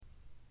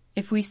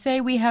If we say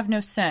we have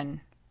no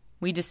sin,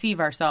 we deceive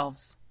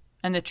ourselves,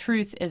 and the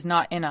truth is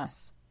not in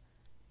us.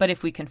 But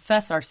if we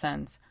confess our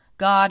sins,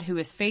 God, who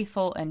is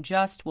faithful and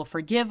just, will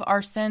forgive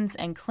our sins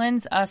and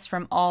cleanse us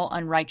from all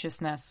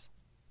unrighteousness.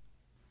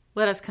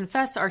 Let us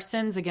confess our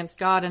sins against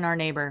God and our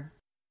neighbor.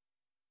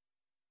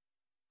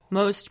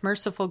 Most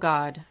merciful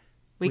God,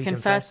 we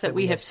confess that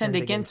we have sinned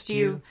against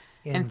you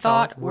in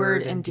thought,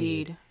 word, and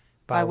deed,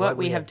 by what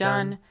we have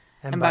done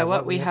and by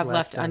what we have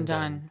left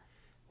undone.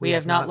 We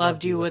have not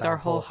loved you with our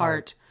whole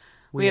heart.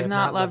 We have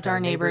not loved our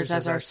neighbors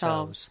as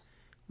ourselves.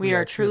 We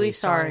are truly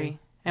sorry,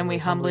 and we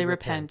humbly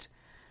repent.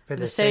 For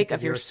the sake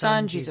of your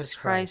Son, Jesus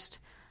Christ,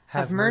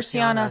 have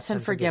mercy on us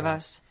and forgive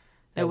us,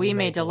 that we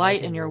may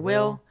delight in your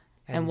will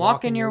and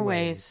walk in your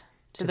ways,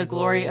 to the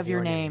glory of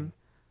your name.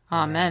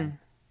 Amen.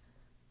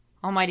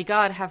 Almighty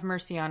God, have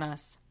mercy on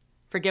us.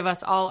 Forgive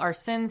us all our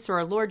sins through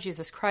our Lord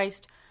Jesus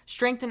Christ.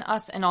 Strengthen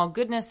us in all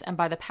goodness, and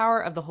by the power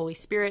of the Holy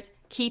Spirit,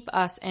 keep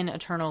us in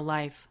eternal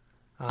life.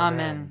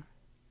 Amen.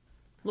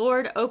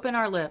 Lord, open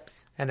our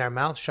lips, and our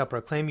mouth shall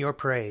proclaim your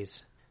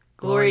praise.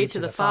 Glory to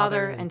the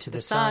Father, and to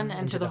the Son,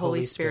 and to the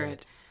Holy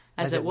Spirit,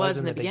 as it was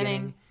in the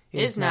beginning,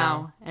 is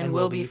now, and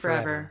will be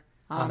forever.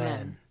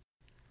 Amen.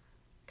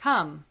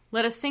 Come,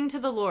 let us sing to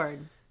the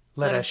Lord.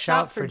 Let us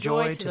shout for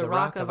joy to the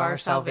rock of our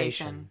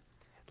salvation.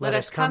 Let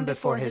us come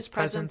before his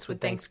presence with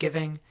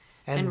thanksgiving,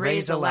 and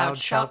raise a loud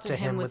shout to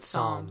him with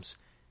psalms.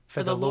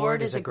 For the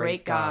Lord is a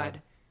great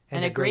God,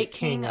 and a great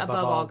King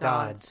above all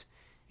gods.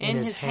 In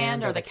his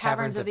hand are the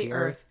caverns of the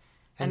earth,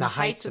 and the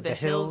heights of the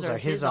hills are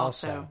his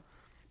also.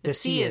 The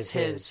sea is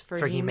his,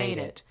 for he made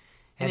it,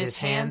 and his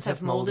hands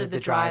have molded the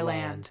dry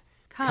land.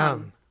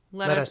 Come,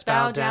 let us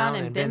bow down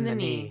and bend the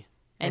knee,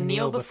 and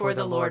kneel before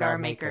the Lord our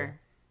Maker.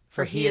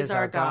 For he is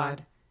our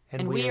God,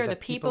 and we are the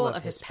people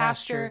of his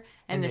pasture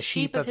and the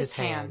sheep of his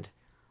hand.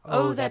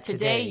 Oh, that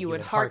today you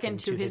would hearken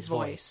to his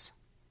voice.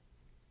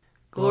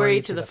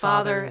 Glory to the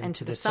Father, and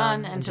to the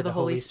Son, and to the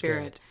Holy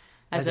Spirit,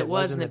 as it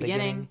was in the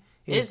beginning,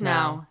 is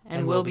now,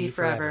 and will be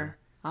forever.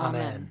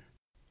 Amen.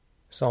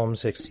 Psalm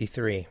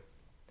 63.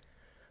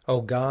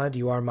 O God,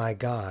 you are my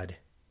God.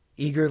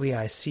 Eagerly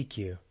I seek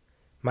you.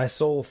 My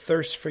soul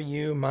thirsts for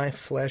you, my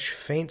flesh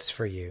faints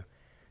for you,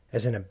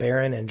 as in a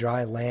barren and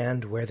dry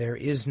land where there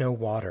is no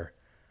water.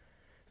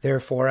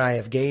 Therefore I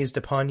have gazed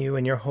upon you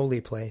in your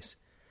holy place,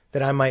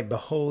 that I might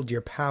behold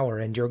your power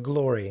and your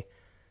glory.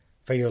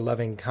 For your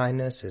loving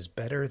kindness is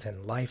better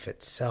than life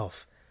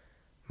itself.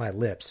 My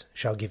lips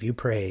shall give you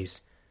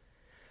praise.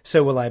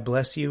 So will I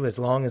bless you as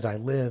long as I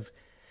live,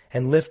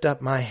 and lift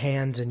up my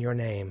hands in your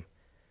name.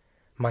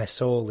 My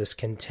soul is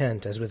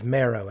content as with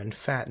marrow and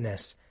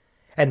fatness,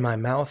 and my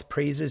mouth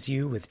praises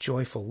you with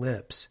joyful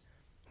lips.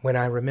 When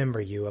I remember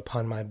you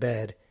upon my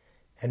bed,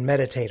 and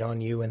meditate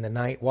on you in the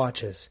night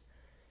watches.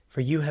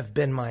 For you have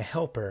been my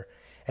helper,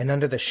 and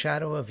under the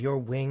shadow of your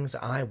wings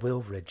I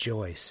will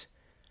rejoice.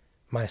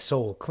 My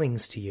soul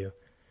clings to you.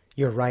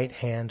 Your right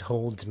hand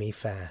holds me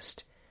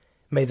fast.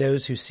 May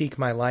those who seek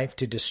my life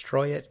to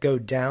destroy it go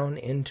down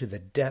into the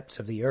depths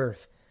of the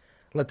earth.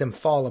 Let them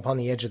fall upon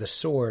the edge of the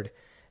sword,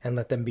 and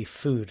let them be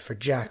food for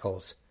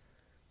jackals.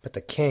 But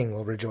the king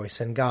will rejoice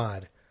in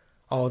God.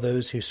 All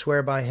those who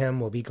swear by him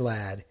will be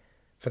glad,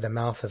 for the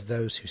mouth of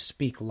those who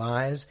speak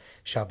lies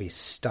shall be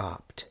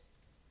stopped.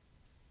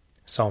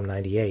 Psalm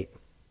 98.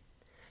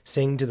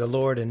 Sing to the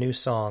Lord a new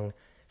song,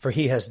 for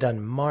he has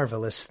done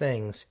marvelous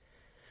things.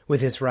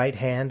 With his right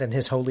hand and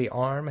his holy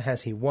arm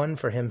has he won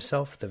for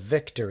himself the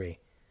victory.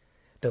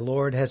 The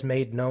Lord has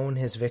made known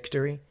his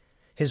victory.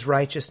 His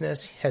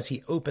righteousness has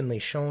he openly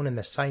shown in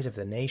the sight of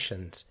the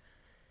nations.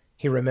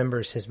 He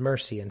remembers his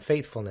mercy and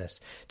faithfulness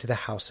to the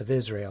house of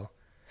Israel.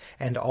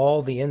 And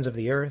all the ends of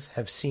the earth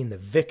have seen the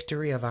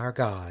victory of our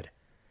God.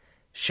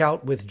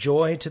 Shout with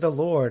joy to the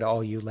Lord,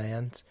 all you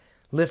lands.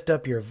 Lift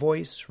up your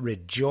voice,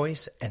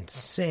 rejoice, and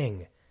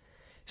sing.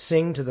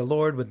 Sing to the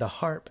Lord with the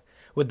harp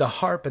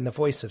and the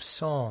voice of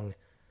song,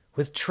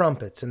 with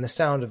trumpets and the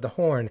sound of the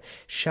horn.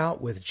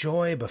 Shout with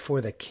joy before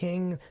the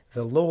King,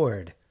 the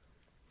Lord.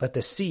 Let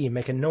the sea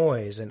make a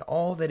noise, and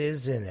all that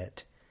is in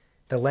it,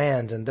 the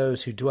land and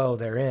those who dwell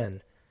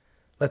therein.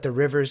 Let the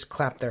rivers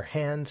clap their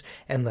hands,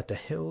 and let the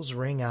hills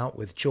ring out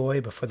with joy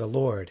before the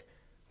Lord,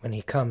 when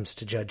he comes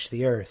to judge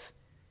the earth.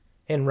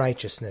 In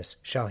righteousness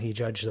shall he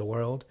judge the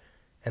world,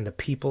 and the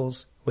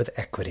peoples with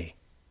equity.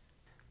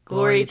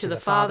 Glory to the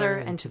Father,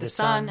 and to the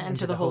Son, and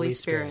to the Holy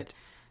Spirit,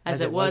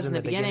 as it was in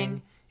the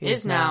beginning,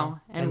 is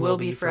now, and will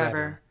be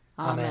forever.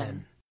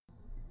 Amen.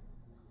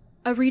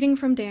 A reading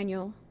from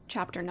Daniel,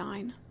 chapter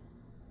 9.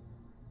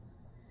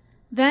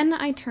 Then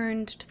I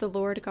turned to the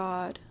Lord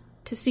God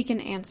to seek an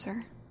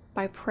answer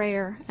by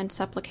prayer and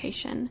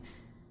supplication,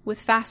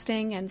 with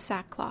fasting and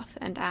sackcloth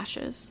and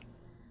ashes.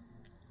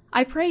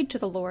 I prayed to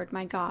the Lord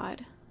my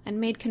God, and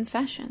made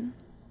confession,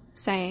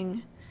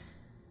 saying,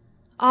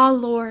 Ah,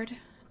 Lord,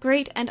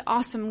 great and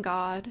awesome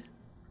God,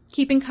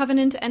 keeping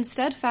covenant and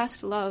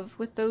steadfast love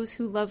with those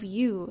who love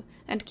you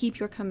and keep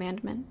your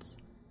commandments.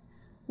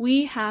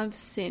 We have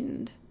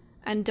sinned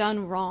and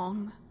done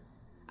wrong.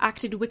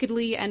 acted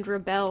wickedly and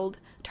rebelled,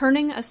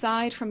 turning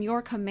aside from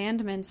your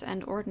commandments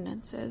and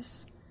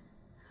ordinances.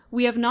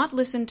 We have not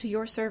listened to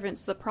your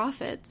servants the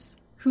prophets,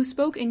 who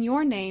spoke in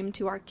your name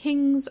to our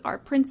kings, our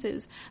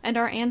princes, and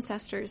our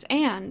ancestors,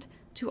 and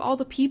to all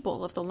the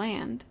people of the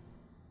land.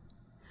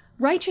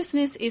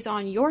 Righteousness is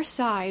on your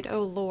side,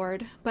 O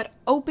Lord, but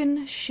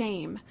open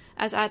shame,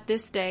 as at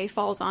this day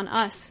falls on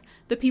us,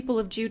 the people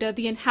of Judah,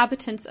 the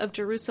inhabitants of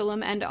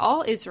Jerusalem, and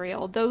all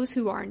Israel, those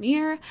who are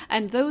near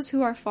and those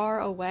who are far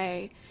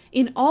away,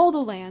 in all the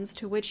lands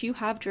to which you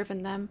have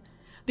driven them,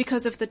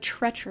 because of the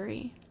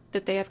treachery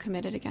that they have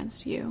committed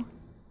against you.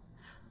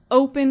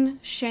 Open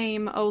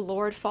shame, O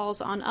Lord, falls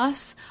on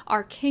us,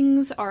 our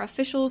kings, our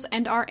officials,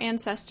 and our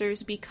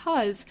ancestors,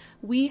 because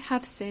we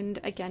have sinned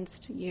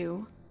against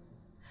you.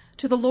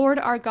 To the Lord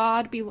our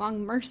God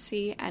belong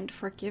mercy and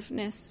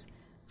forgiveness,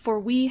 for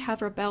we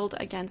have rebelled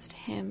against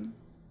him,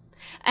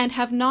 and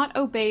have not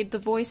obeyed the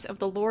voice of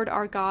the Lord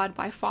our God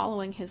by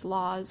following his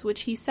laws,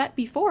 which he set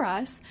before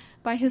us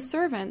by his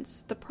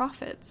servants, the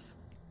prophets.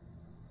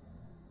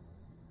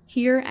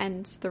 Here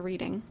ends the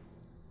reading.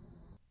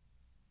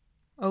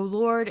 O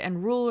Lord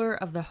and ruler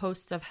of the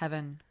hosts of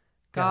heaven,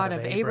 God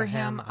of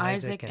Abraham,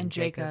 Isaac, and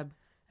Jacob,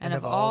 and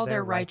of all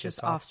their righteous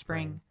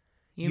offspring,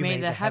 you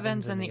made the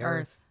heavens and the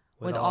earth,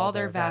 with all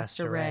their vast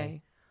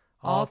array.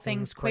 All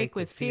things quake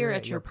with fear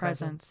at your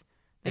presence.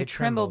 They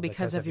tremble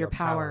because of your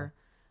power.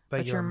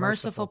 But your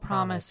merciful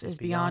promise is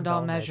beyond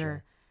all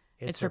measure.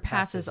 It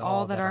surpasses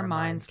all that our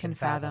minds can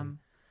fathom.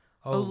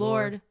 O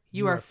Lord,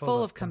 you are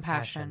full of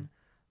compassion,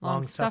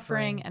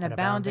 long-suffering and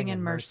abounding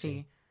in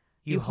mercy.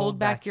 You hold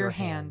back your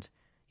hand.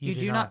 You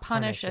do not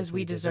punish as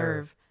we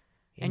deserve.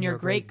 In your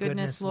great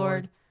goodness,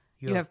 Lord,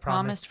 you have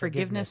promised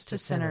forgiveness to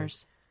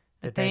sinners,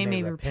 that they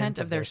may repent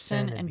of their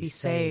sin and be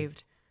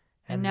saved.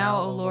 And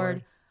now, O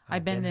Lord, I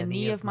bend the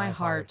knee of my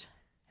heart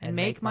and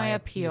make my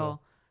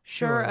appeal,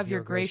 sure of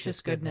your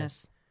gracious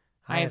goodness.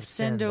 I have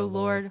sinned, O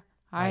Lord,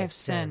 I have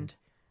sinned,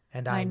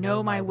 and I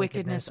know my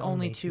wickedness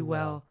only too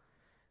well.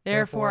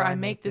 Therefore I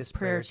make this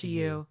prayer to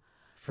you.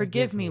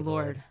 Forgive me,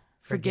 Lord,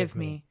 forgive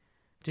me.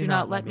 Do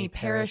not let me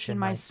perish in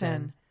my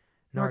sin,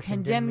 nor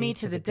condemn me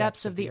to the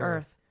depths of the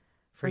earth.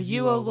 For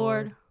you, O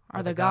Lord,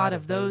 are the God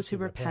of those who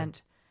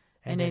repent,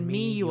 and in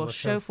me you will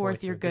show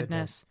forth your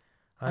goodness.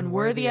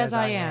 Unworthy as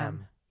I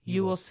am,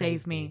 you will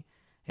save me,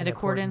 in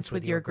accordance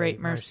with your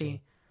great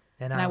mercy.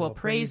 And I will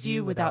praise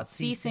you without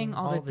ceasing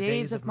all the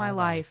days of my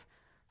life.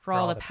 For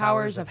all the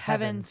powers of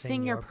heaven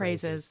sing your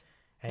praises,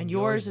 and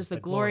yours is the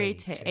glory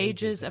to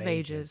ages of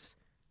ages.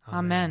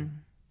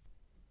 Amen.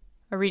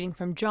 A reading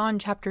from John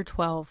chapter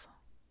 12.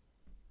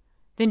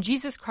 Then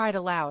Jesus cried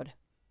aloud,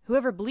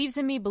 "Whoever believes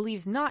in me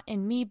believes not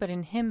in me, but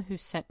in him who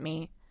sent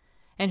me.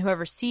 And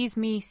whoever sees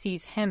me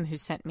sees him who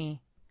sent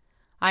me.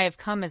 I have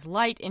come as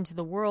light into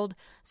the world,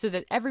 so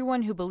that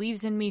everyone who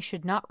believes in me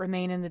should not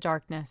remain in the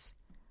darkness.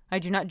 I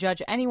do not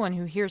judge anyone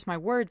who hears my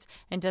words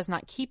and does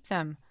not keep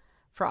them,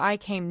 for I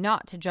came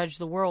not to judge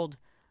the world,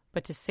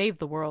 but to save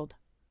the world.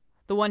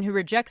 The one who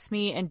rejects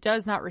me and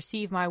does not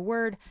receive my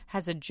word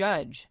has a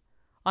judge.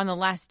 On the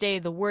last day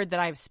the word that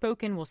I have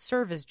spoken will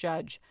serve as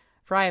judge,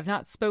 for I have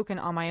not spoken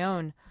on my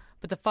own,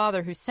 but the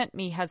Father who sent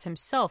me has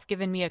himself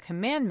given me a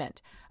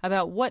commandment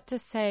about what to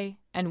say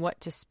and what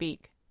to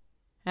speak.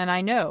 And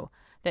I know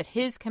that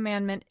his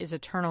commandment is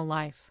eternal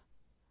life.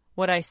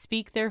 What I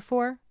speak,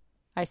 therefore,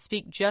 I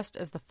speak just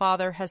as the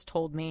Father has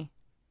told me."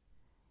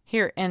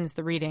 Here ends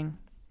the reading.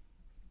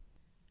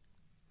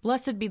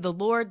 Blessed be the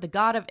Lord, the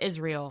God of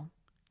Israel.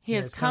 He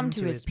has come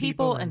to his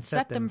people and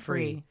set them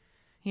free.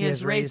 He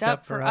has raised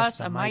up for us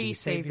a mighty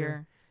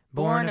Savior,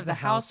 born of the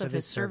house of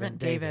his servant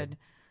David.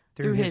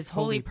 Through his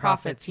holy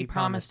prophets he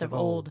promised of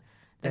old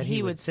that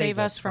he would save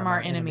us from our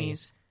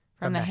enemies,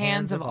 from the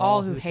hands of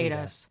all who hate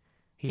us.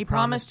 He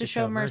promised to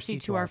show mercy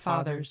to our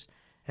fathers,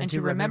 and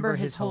to remember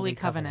his holy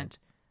covenant.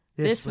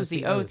 This was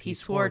the oath he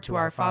swore to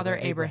our father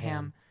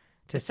Abraham,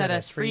 to set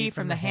us free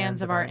from the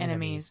hands of our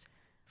enemies,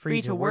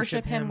 free to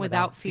worship him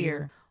without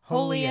fear,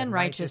 holy and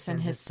righteous in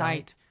his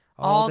sight,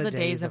 all the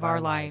days of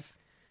our life.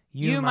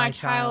 You, my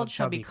child,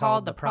 shall be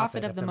called the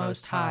prophet of the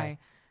Most High,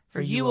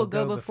 for you will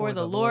go before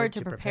the Lord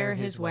to prepare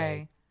his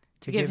way,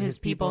 to give his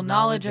people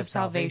knowledge of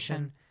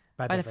salvation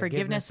by the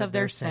forgiveness of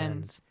their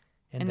sins.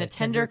 In the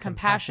tender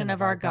compassion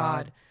of our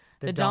God,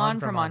 the dawn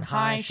from on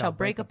high shall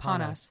break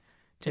upon us,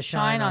 to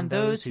shine on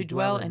those who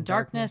dwell in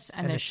darkness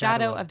and the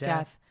shadow of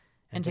death,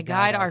 and to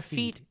guide our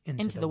feet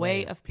into the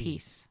way of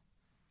peace.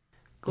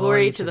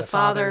 Glory to the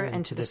Father,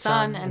 and to the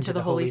Son, and to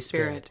the Holy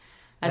Spirit,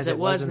 as it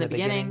was in the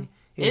beginning,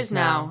 is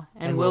now,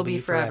 and will be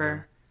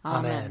forever.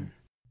 Amen.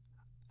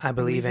 I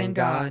believe in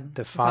God,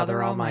 the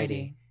Father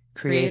Almighty,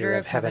 creator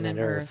of heaven and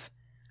earth.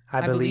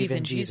 I believe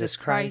in Jesus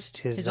Christ,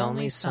 his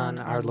only Son,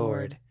 our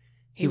Lord.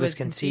 He was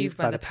conceived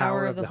by the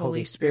power of the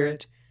Holy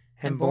Spirit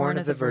and born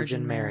of the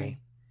Virgin Mary.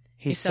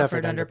 He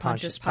suffered under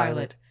Pontius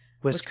Pilate,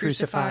 was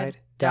crucified,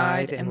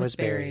 died, and was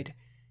buried.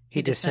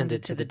 He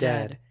descended to the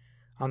dead.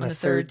 On the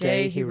third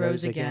day he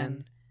rose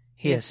again.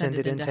 He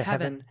ascended into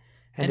heaven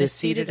and is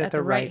seated at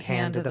the right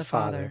hand of the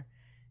Father.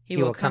 He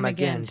will come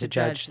again to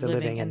judge the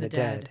living and the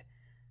dead.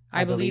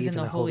 I believe in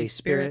the Holy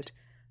Spirit,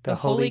 the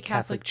Holy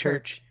Catholic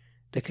Church,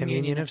 the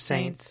communion of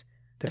saints,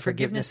 the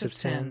forgiveness of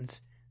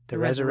sins, the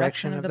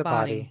resurrection of the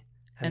body,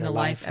 and the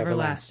life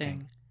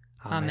everlasting.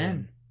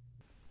 Amen.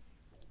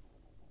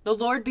 The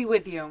Lord be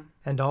with you.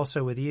 And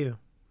also with you.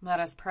 Let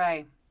us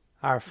pray.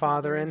 Our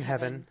Father in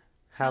heaven,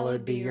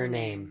 hallowed be your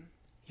name.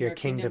 Your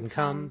kingdom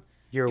come,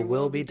 your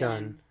will be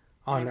done,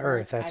 on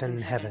earth as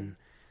in heaven.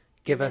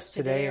 Give us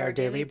today our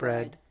daily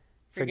bread.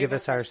 Forgive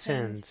us our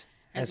sins,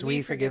 as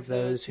we forgive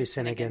those who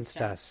sin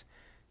against us.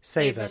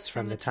 Save us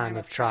from the time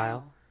of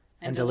trial,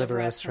 and deliver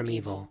us from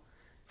evil.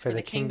 For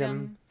the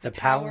kingdom, the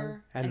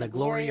power, and the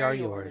glory are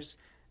yours,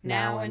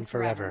 now and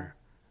forever.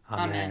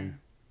 Amen.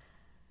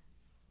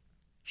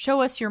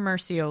 Show us your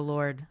mercy, O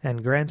Lord.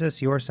 And grant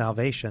us your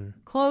salvation.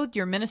 Clothe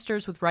your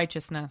ministers with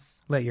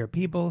righteousness. Let your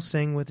people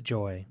sing with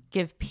joy.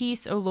 Give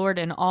peace, O Lord,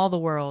 in all the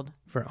world.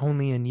 For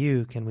only in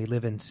you can we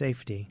live in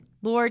safety.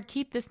 Lord,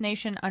 keep this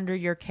nation under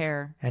your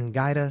care. And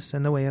guide us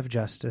in the way of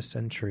justice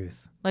and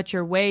truth. Let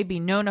your way be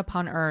known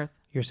upon earth.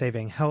 Your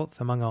saving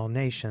health among all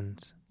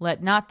nations.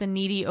 Let not the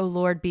needy, O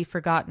Lord, be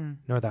forgotten.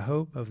 Nor the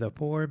hope of the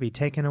poor be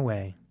taken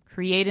away.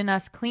 Create in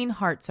us clean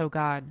hearts, O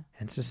God.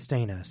 And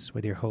sustain us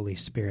with your Holy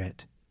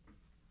Spirit.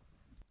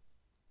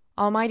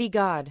 Almighty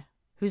God,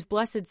 whose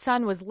blessed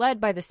Son was led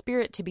by the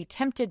Spirit to be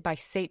tempted by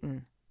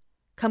Satan,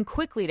 come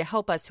quickly to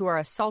help us who are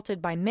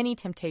assaulted by many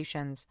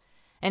temptations.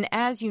 And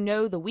as you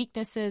know the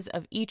weaknesses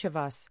of each of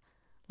us,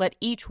 let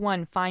each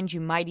one find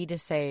you mighty to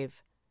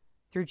save.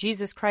 Through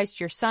Jesus Christ,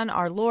 your Son,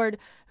 our Lord,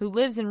 who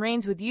lives and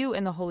reigns with you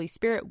in the Holy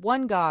Spirit,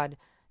 one God,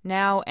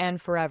 now and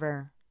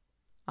forever.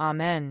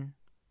 Amen.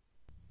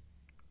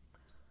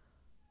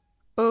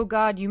 O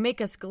God, you make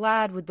us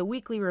glad with the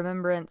weekly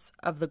remembrance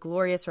of the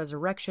glorious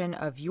resurrection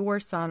of your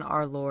Son,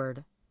 our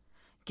Lord.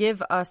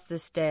 Give us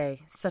this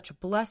day such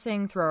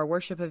blessing through our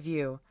worship of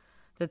you,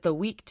 that the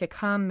week to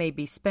come may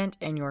be spent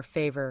in your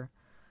favor.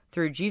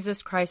 Through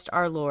Jesus Christ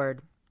our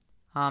Lord.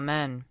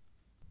 Amen.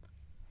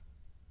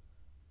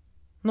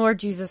 Lord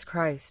Jesus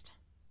Christ,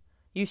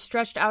 you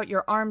stretched out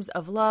your arms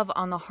of love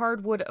on the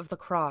hard wood of the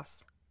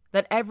cross,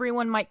 that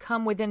everyone might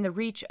come within the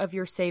reach of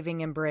your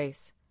saving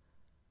embrace.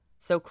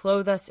 So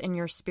clothe us in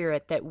your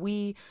Spirit, that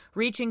we,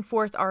 reaching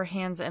forth our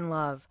hands in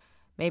love,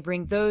 may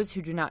bring those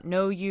who do not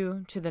know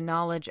you to the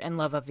knowledge and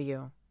love of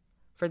you.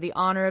 For the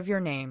honor of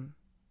your name.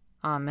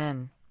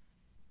 Amen.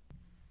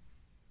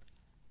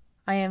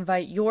 I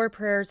invite your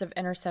prayers of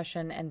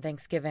intercession and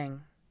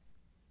thanksgiving.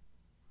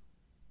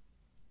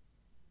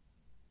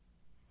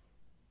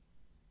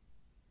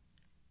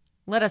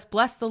 Let us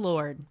bless the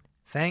Lord.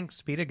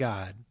 Thanks be to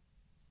God.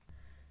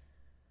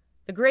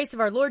 The grace of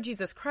our Lord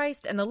Jesus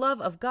Christ and the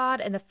love of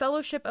God and the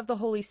fellowship of the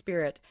Holy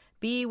Spirit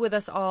be with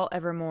us all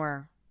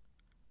evermore.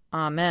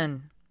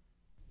 Amen.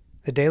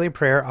 The Daily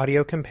Prayer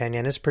audio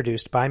companion is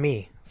produced by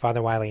me,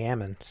 Father Wiley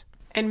Ammons.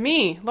 And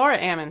me, Laura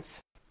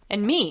Ammons.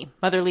 And me,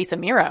 Mother Lisa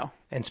Meirow.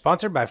 And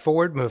sponsored by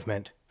Forward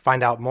Movement.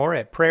 Find out more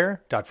at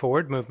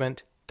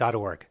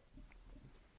prayer.forwardmovement.org.